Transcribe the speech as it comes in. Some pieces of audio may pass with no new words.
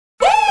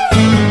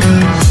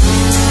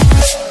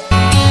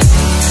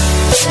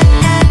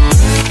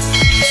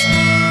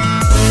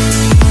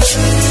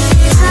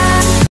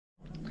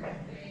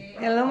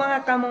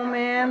mga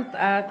ka-moment,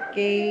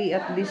 okay,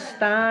 at this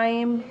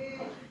time,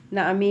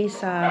 naami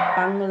sa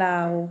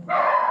Panglao,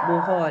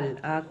 Bohol.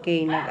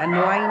 Okay,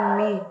 nag-unwind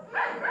me.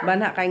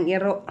 Bana kayong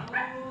iro.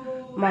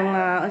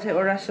 Mga, kasi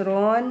oras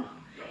ron,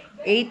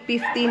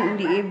 8:15 in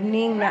the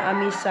evening,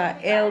 naami sa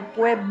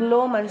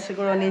PUEBLO, man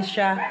siguro ni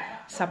siya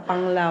sa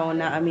Panglao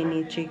na amin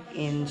ni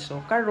check-in.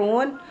 So,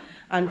 karon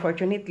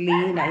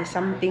unfortunately, na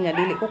something nga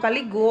dili ko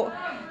kaligo,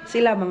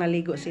 sila mga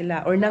ligo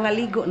sila or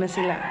nangaligo na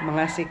sila,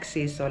 mga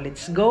sexy. So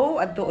let's go,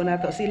 adto na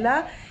to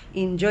sila,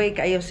 enjoy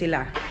kayo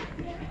sila.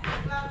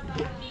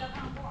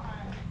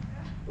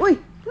 Uy,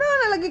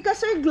 nalagi ka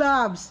Sir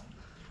Gloves.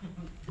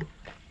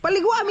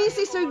 Paligo ami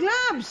si Sir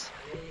Gloves.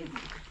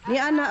 Ni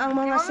ana ang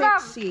mga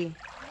sexy.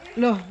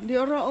 Loh, di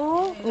ora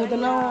oh. O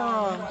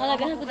tanaw.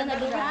 Talaga ko na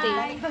duruti.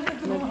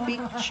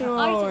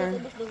 Mag-picture.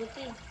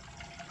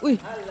 Uy,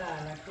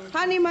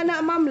 hani man na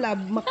Ma'am Lab,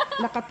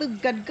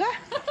 nakatugad ka?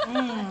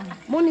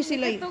 Muni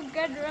sila.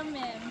 Tugad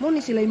ramen.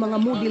 Muni sila yung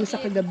mga model sa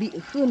kagabi.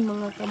 Ito,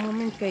 mga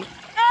kamoment kay.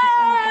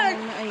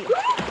 Ay,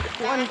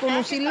 kuan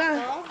kuno sila.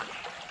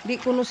 Di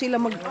kuno sila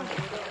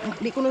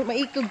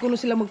maikog kuno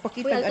sila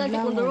magpakita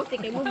adlaw. Duruti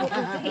kay mo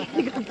buko.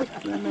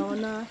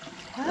 Na.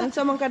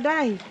 Unsa man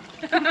kaday?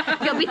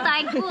 Gabi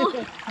tay ko.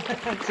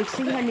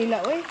 Siksihan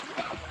nila oy.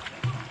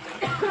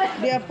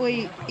 Di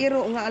apoy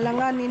iro nga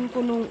alanganin ko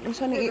nung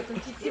unsa ni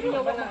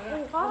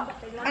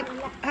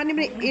hani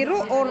ba iro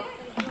or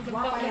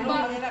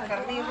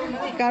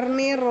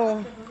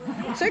karnero.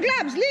 Sir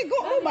Gloves, ligo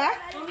mo ba?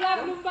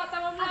 Lumba ta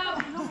lumba.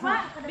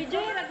 Video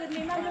ra gud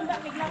ni man lumba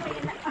bigla kay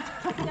ina.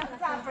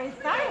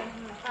 First time.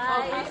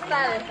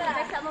 Freestyle.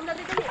 Sa mong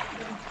dali dali.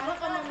 Ano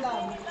ka man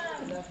lang?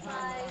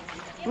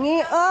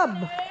 Ngiob.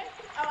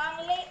 Awang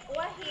le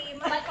wahim.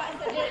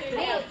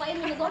 Pain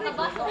mo ko ka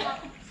baso.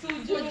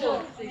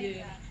 Sujo.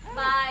 Sige.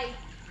 Bye.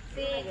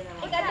 Six.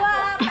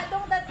 Ikadwa,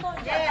 padungdad mo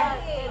dyan.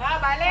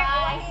 Balik.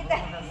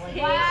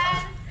 One.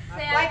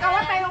 Why ka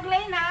wa tayo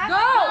glay na?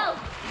 Go!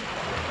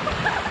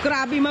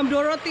 Grabe Ma'am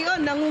Dorothy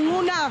on,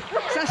 nangunguna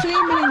sa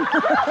swimming.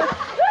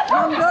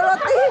 Ma'am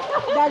Dorothy,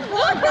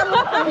 dagkuan ka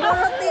mo Ma'am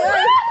Dorothy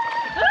oy.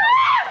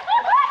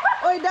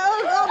 Oy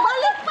daon, oh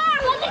balik pa.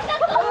 Balik na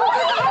to.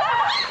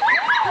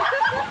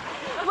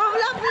 Ma'am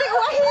Lovely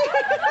wahi.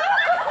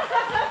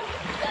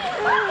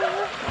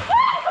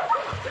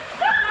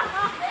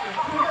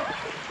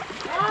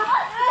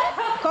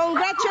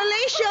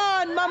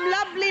 Congratulations, Ma'am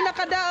Lovely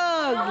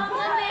nakadaog.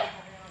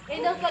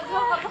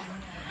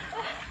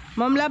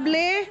 Ma'am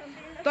Lovely,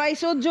 to ay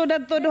sudyo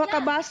dadto duha ka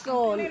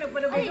baso.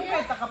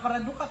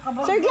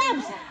 Sir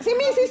Gloves, si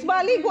Mrs.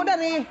 Baligo na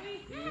rin.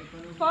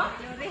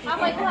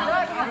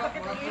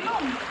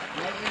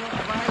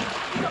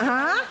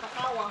 Ha?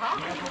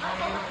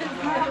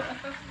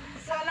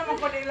 Sana mo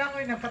pa nila ko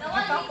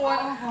nagkatapuan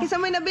mo. Kisa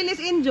may nabilis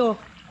injo.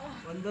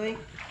 Bondoy.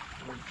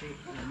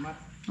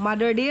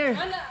 Mother dear.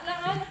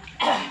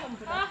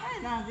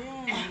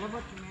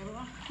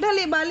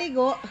 Dali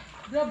baligo.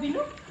 Grabe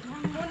no?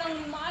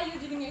 Munang maayo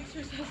din yung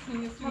exercise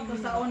ng Mato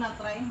sa una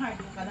trying hard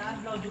mo kada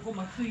adlaw jud ko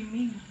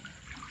mag-swimming.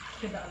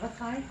 Kada alas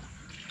 5.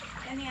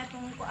 Kani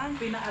atong kuan.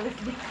 Pinaalis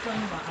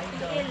Dixon ba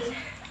idol.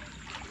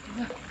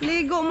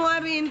 Ligo mo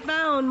ari in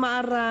town,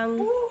 maarang.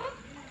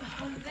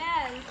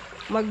 Well.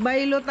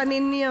 Magbaylo ta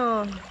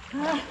ninyo.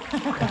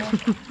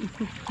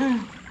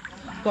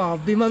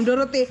 Grabe Ma'am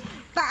Dorothy.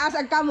 Taas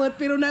ang kamot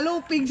pero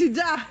nalupig si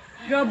Ja.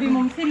 Grabe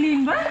mong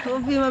silin ba?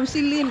 Grabe Ma'am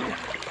Silin.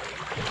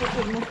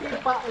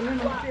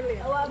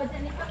 Awa ba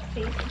dyan ni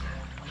practice?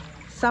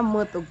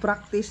 Samot og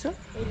practice. Oh.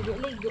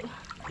 Ligo.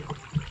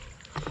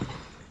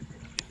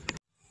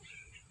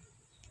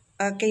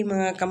 Okay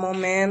mga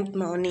ka-moment,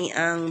 mauni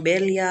ang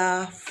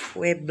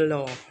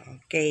PUEBLO.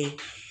 Okay.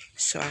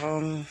 So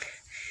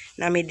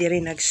nami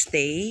diri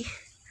nagstay.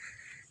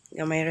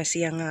 Gamay ra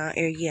siya nga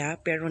area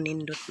pero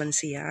nindot man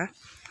siya.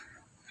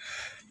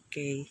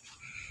 Okay.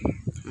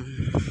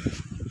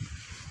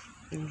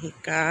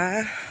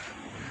 Hika.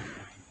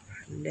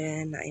 And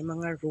then ay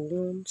mga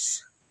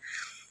rooms.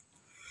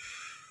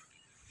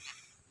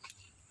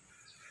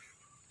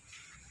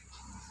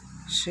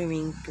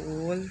 Swimming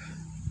pool.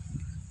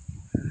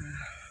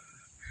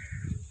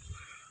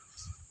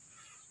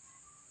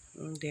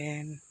 And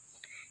then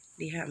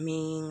diha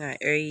ming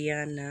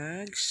area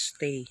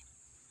nagstay.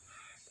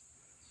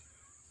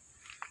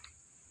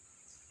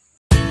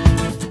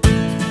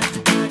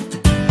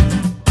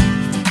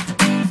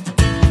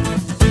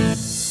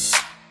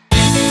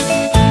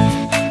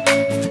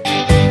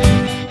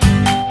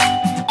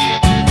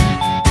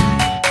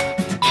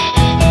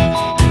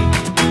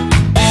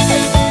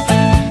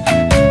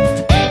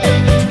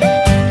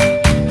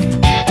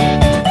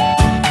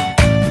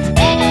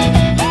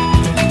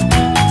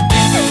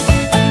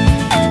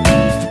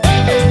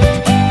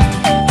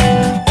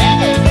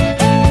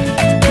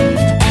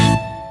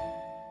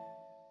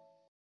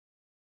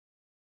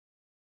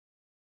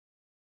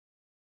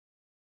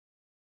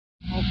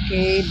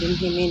 Okay, din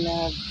kami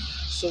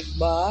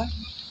nagsugba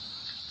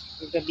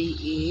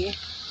gabi.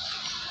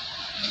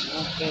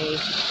 Okay,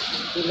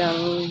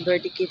 ilang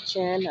dirty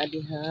kitchen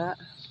adiha.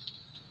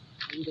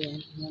 And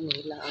then,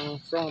 Manila ang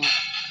from.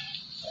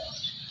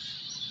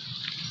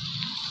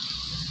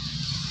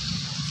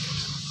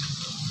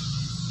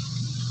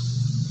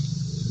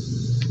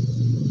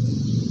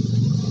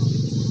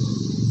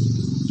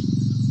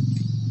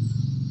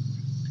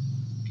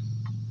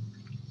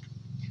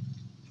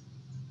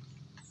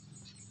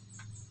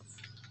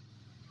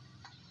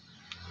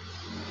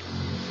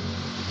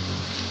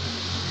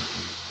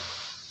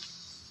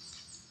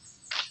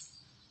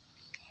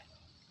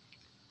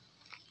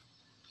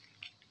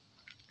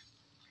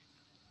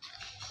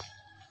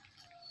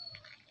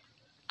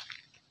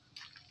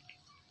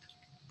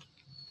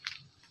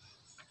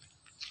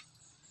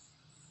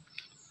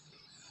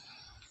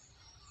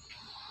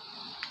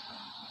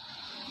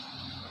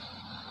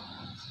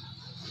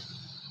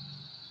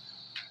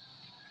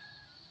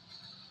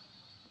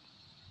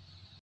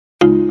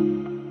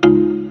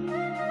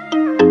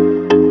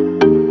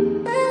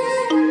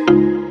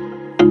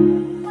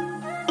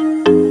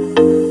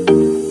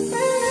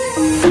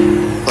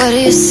 What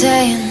are you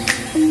saying?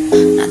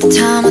 Not the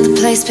time or the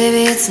place,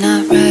 baby, it's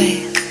not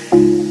right.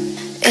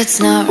 It's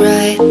not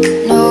right,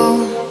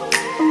 no.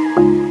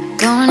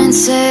 Going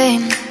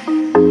insane.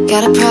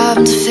 Got a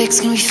problem to fix,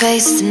 can we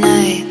face it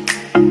tonight?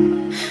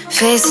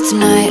 Face it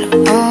tonight,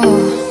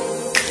 oh.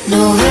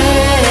 No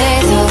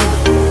way, though.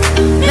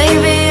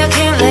 Maybe I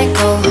can't let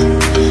go.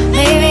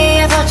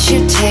 Maybe I thought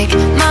you'd take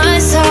my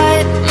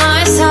side,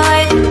 my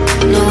side.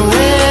 No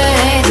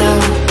way,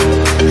 though.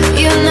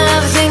 You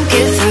never think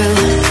it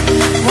through.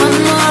 One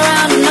more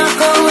round, I'm not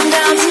going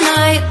down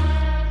tonight.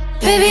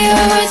 Baby,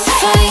 you're worth the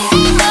fight.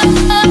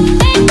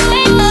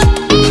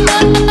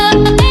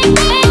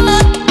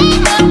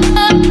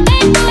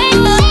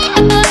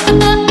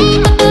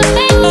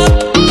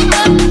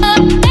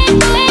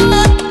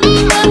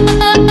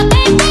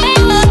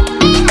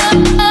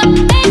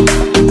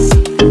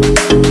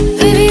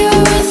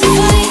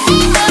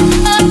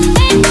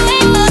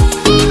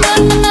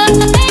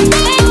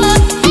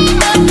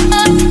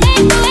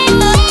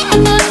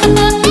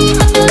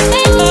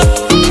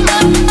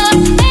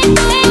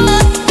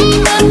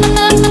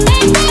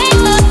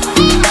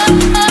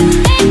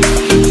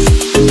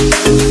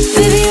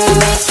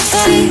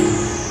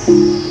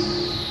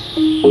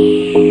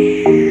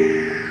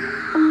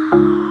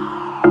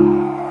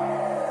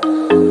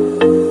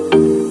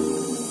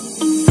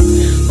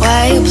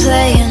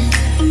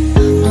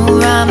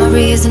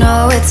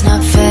 No, it's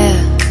not fair.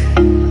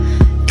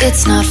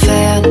 It's not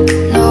fair,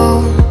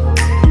 no.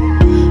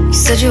 You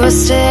said you were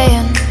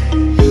staying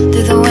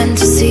through the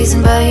winter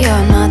season, but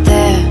you're not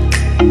there.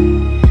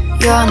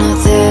 You're not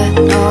there,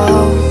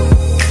 no.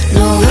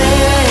 No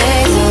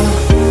way, though.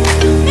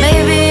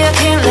 Maybe I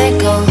can't let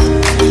go.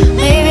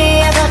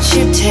 Maybe I thought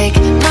you'd take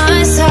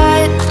my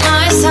side,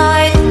 my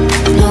side.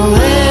 No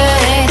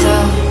way,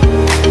 though.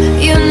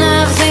 You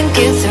never think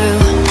it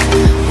through.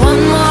 One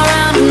more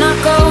round, I'm not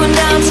going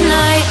down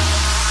tonight.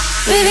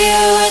 Baby,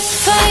 you're worth the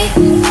fight.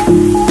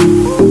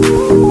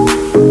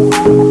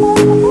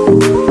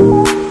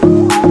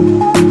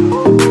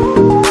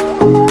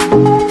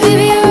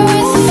 Baby, you're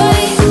worth the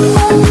fight.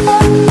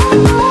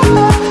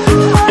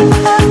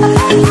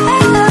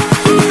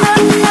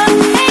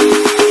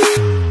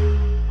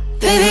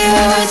 Baby,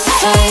 you're worth the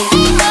fight.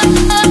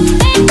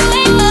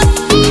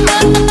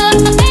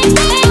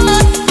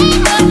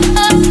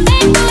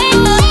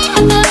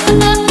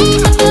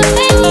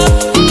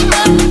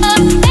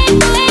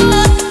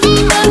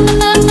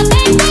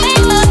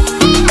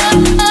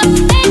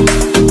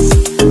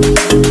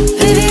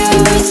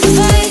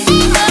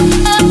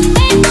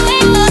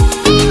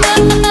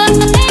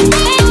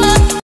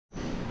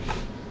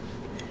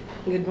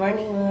 Good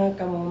morning mga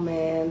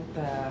ka-moment.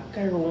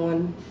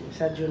 Karon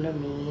sadyo na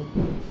mi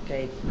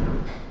kay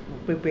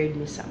prepared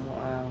mi sa mo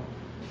ang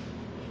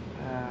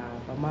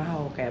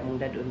pamahaw kaya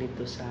mong dadon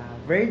dito sa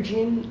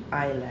Virgin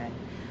Island.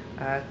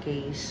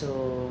 Okay,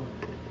 so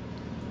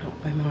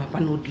may mga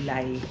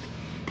panudlay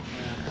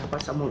pa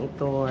sa mong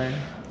ito.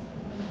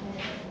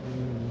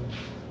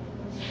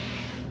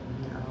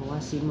 Naawa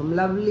si Ma'am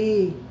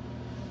Lovely.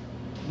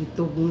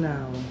 Itog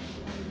now.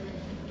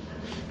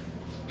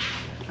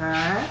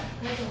 Ha?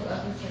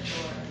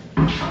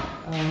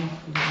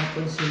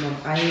 Bakit si Ma'am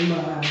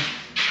Alma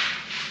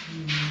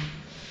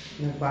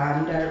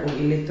nagbandar o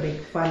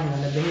electric fan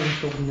na labi ng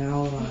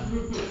tugnaw.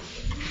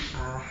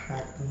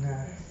 Ahat na.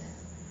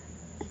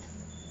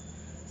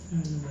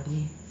 Ano ba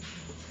ni?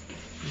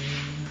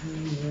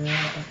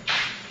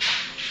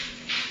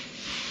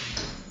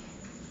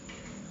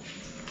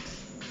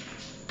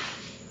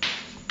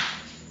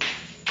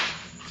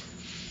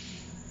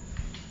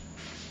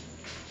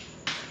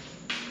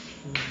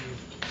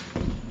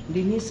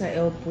 Dini sa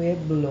El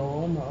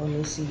Pueblo, mauni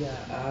siya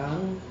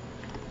ang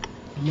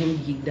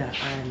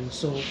manggidaan.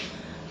 So,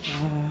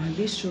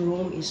 this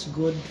room is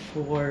good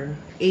for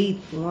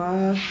 8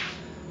 nga.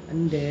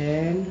 And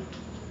then,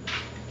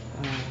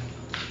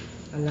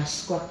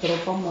 alas 4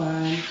 pa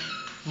man,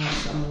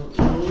 sa mga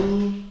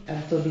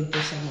ato dito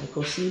sa mga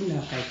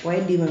kusina. Kaya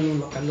pwede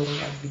man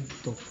makalungag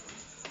dito.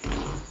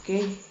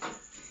 Okay?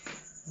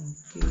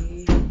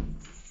 Okay.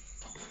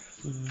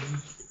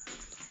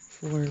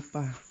 4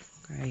 pa.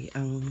 Kay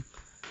ang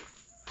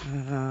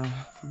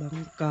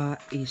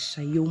bangka is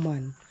sa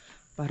Yuman.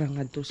 Para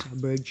nga to sa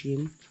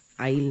Virgin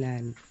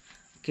Island.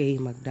 Okay,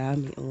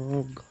 magdami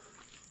og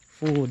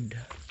food.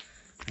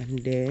 And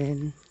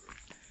then,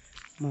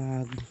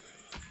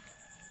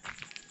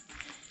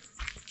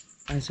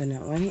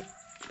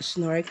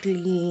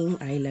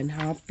 snorkeling, island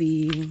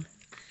hopping,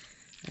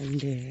 and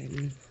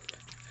then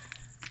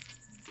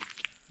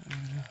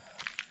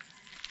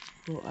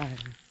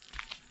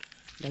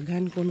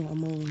daghan ko no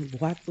among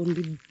buhaton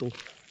dito.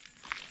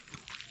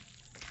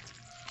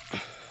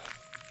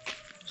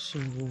 So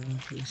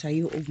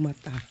nasayo og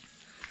mata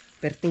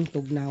perting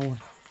tugnawa.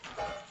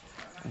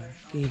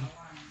 Okay,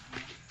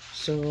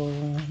 so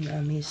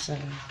nami sa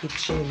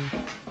kitchen.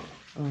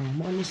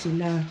 Mo ni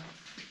sila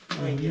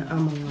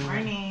ang mga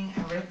Morning,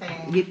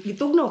 everything.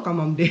 gitugnaw ka,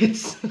 Ma'am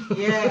Des.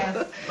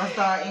 Yes,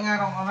 basta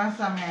ingarong oras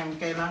sa ma'am,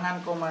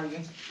 kailangan ko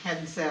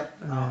mag-headset.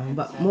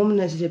 Mo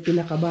na siya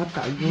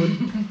pinakabata good.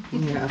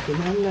 Nga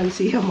kinahanglan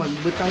siya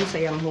magbutang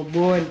sa iyang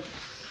hubon.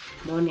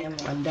 Mo ni ang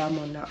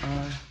andamo na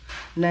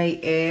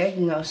nay egg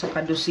nga sa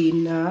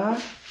kadusina.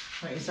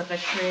 May isa ka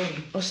tray.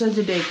 O sa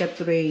juday ka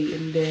tray.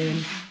 And then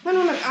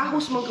ngano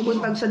nag-ahos man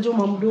kabuntag sa jo,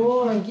 Ma'am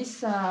Doy?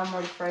 Gisa,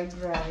 mag fried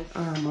rice.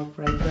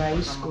 Mag-fried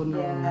rice ko no.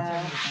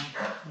 Yeah.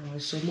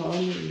 So mo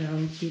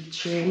lang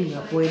kitchen nga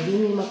pwede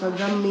ni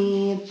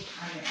makagamit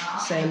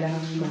sa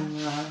ilang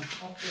mga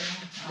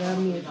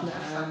gamit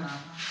na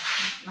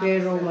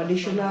pero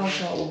additional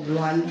siya og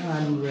 100.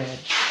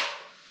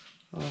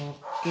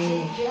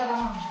 Okay.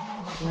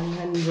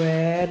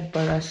 100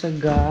 para sa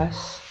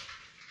gas.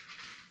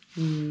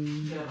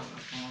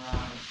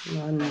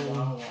 Ano?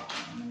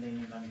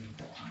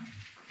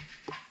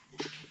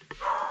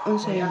 Ang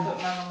Kaya sayo. ito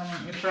na naman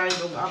yung i-fried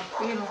og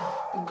apil.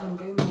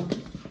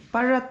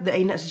 Parat da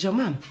ay na siya,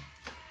 ma'am.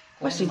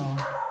 Basig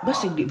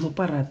di mo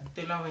parat.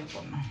 Tilawin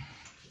ko na.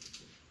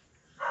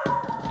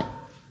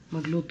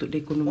 Magluto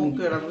di ko numig.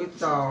 Okay, lang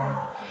ito.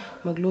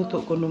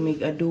 Magluto ko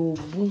numig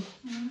adobo.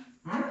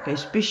 Kay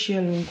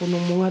special yung kuno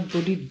mga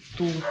to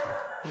dito.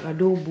 Ang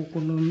adobo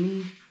ko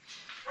numig.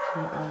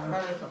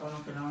 Palit ako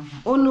ng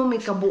kailangan. Uno may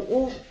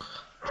kabuok.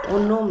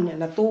 Unom niya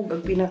natug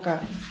ang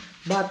pinaka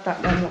bata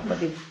na mo pa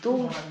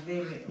dito.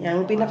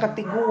 Yang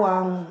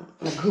pinakatiguang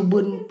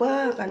naghubon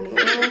pa kanina.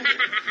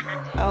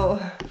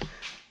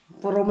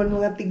 Puro man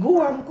mga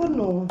tiguang ko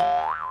no.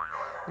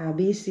 Na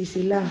busy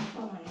sila.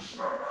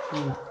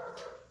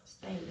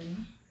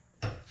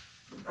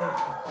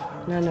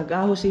 Na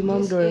nag-ahos si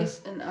Ma'am Dor.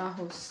 This is an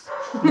ahos.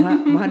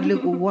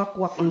 Mahadlok og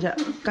wakwak unja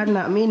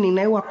kana meaning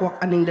nay wakwak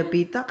aning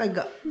dapita kay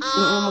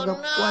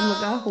magakuan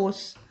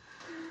mag-ahos.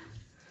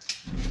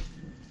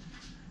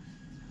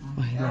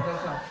 Ay,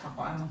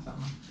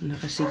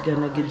 nakasiga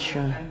na gid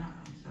siya.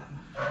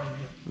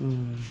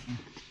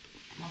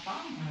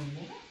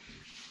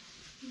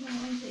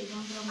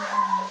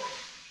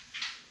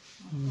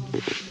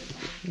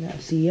 Na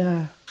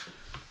siya.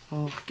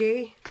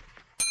 Okay.